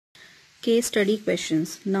case study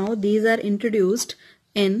questions. Now these are introduced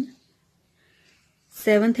in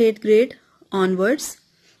 7th, 8th grade onwards.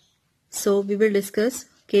 So we will discuss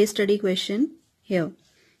case study question here.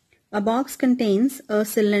 A box contains a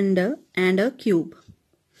cylinder and a cube.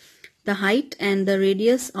 The height and the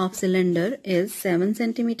radius of cylinder is 7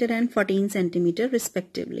 cm and 14 cm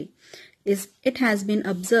respectively. It has been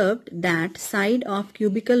observed that side of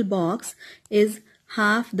cubical box is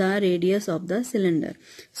half the radius of the cylinder.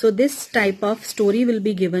 So this type of story will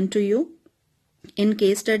be given to you. In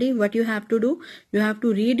case study, what you have to do, you have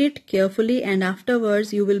to read it carefully, and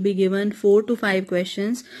afterwards you will be given 4 to 5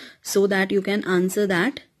 questions so that you can answer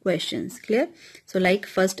that questions. Clear? So like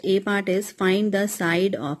first A part is find the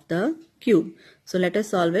side of the cube. So let us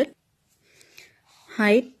solve it.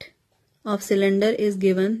 Height of cylinder is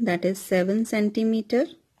given, that is 7 centimeter,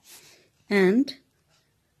 and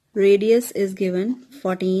radius is given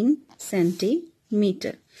 14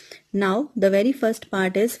 centimeter. Now the very first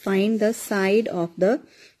part is find the side of the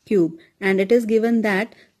cube, and it is given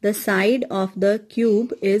that the side of the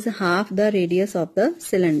cube is half the radius of the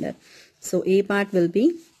cylinder. So A part will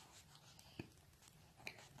be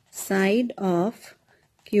side of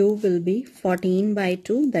cube will be 14 by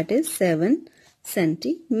 2, that is 7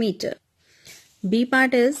 centimeter. B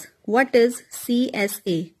part is what is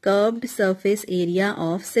CSA, curved surface area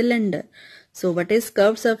of cylinder. So what is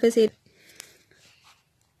curved surface area?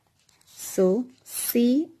 So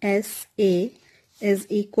CSA is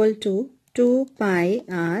equal to 2 pi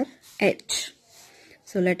r h.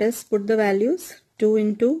 So let us put the values. 2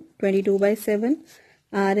 into 22 by 7,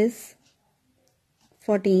 r is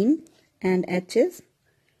 14 and h is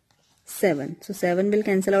 7. So 7 will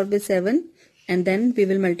cancel out with 7, and then we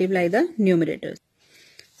will multiply the numerators.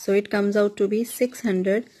 So it comes out to be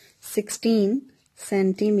 616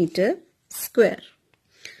 centimeter square.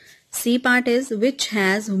 C part is which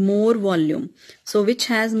has more volume. So which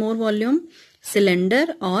has more volume,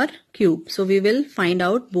 cylinder or cube? So we will find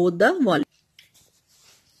out both the volume.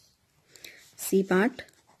 C part,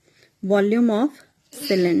 volume of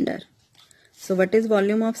cylinder. So what is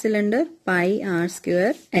volume of cylinder? Pi r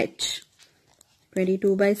square h.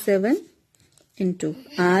 22 by 7 into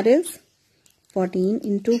r is 14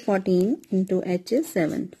 into 14 into h is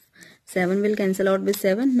 7. 7 will cancel out with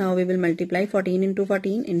 7. Now we will multiply 14 into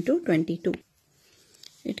 14 into 22.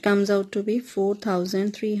 It comes out to be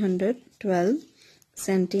 4312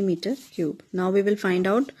 centimeter cube. Now we will find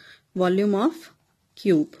out volume of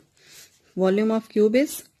cube. Volume of cube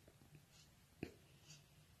is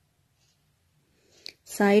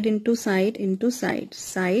side into side into side.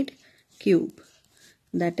 Side cube.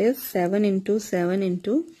 That is 7 into 7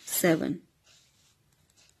 into 7.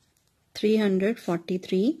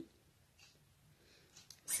 343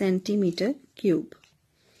 centimeter cube.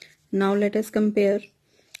 Now let us compare.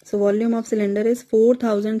 So volume of cylinder is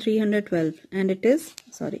 4312 and it is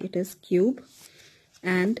cube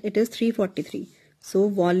and it is 343. So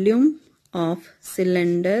volume of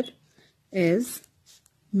cylinder is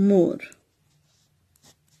more.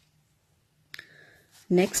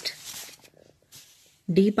 Next,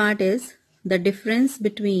 D part is the difference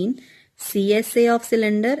between CSA of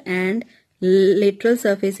cylinder and lateral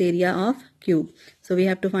surface area of cube. So we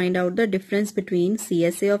have to find out the difference between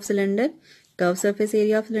CSA of cylinder, curved surface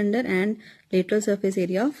area of cylinder, and lateral surface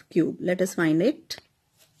area of cube. Let us find it.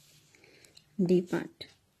 D part.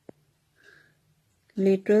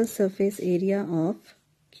 Lateral surface area of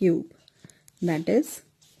cube, that is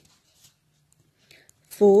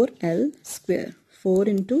 4L square. 4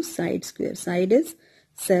 into side square. Side is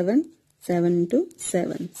 7. 7 into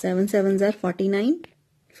 7. 7 sevens are 49.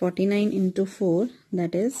 49 into 4,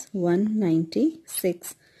 that is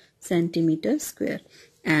 196 centimeter square.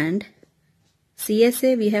 And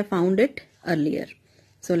CSA we have found it earlier.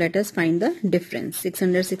 So let us find the difference.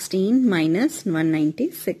 616 minus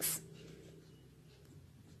 196.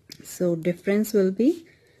 So difference will be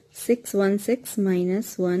 616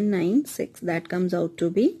 minus 196. That comes out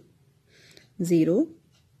to be 0.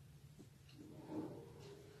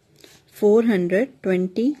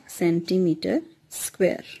 420 centimeter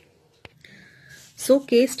square. So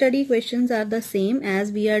case study questions are the same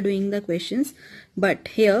as we are doing the questions, but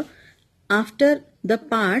here after the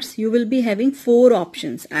parts you will be having 4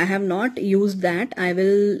 options. I have not used that. I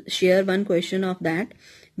will share one question of that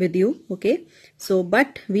with you. Okay. So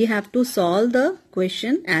but we have to solve the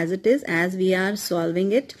question as it is, as we are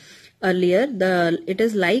solving it earlier. It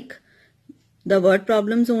is like the word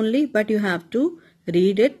problems only, but you have to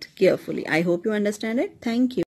read it carefully. I hope you understand it. Thank you.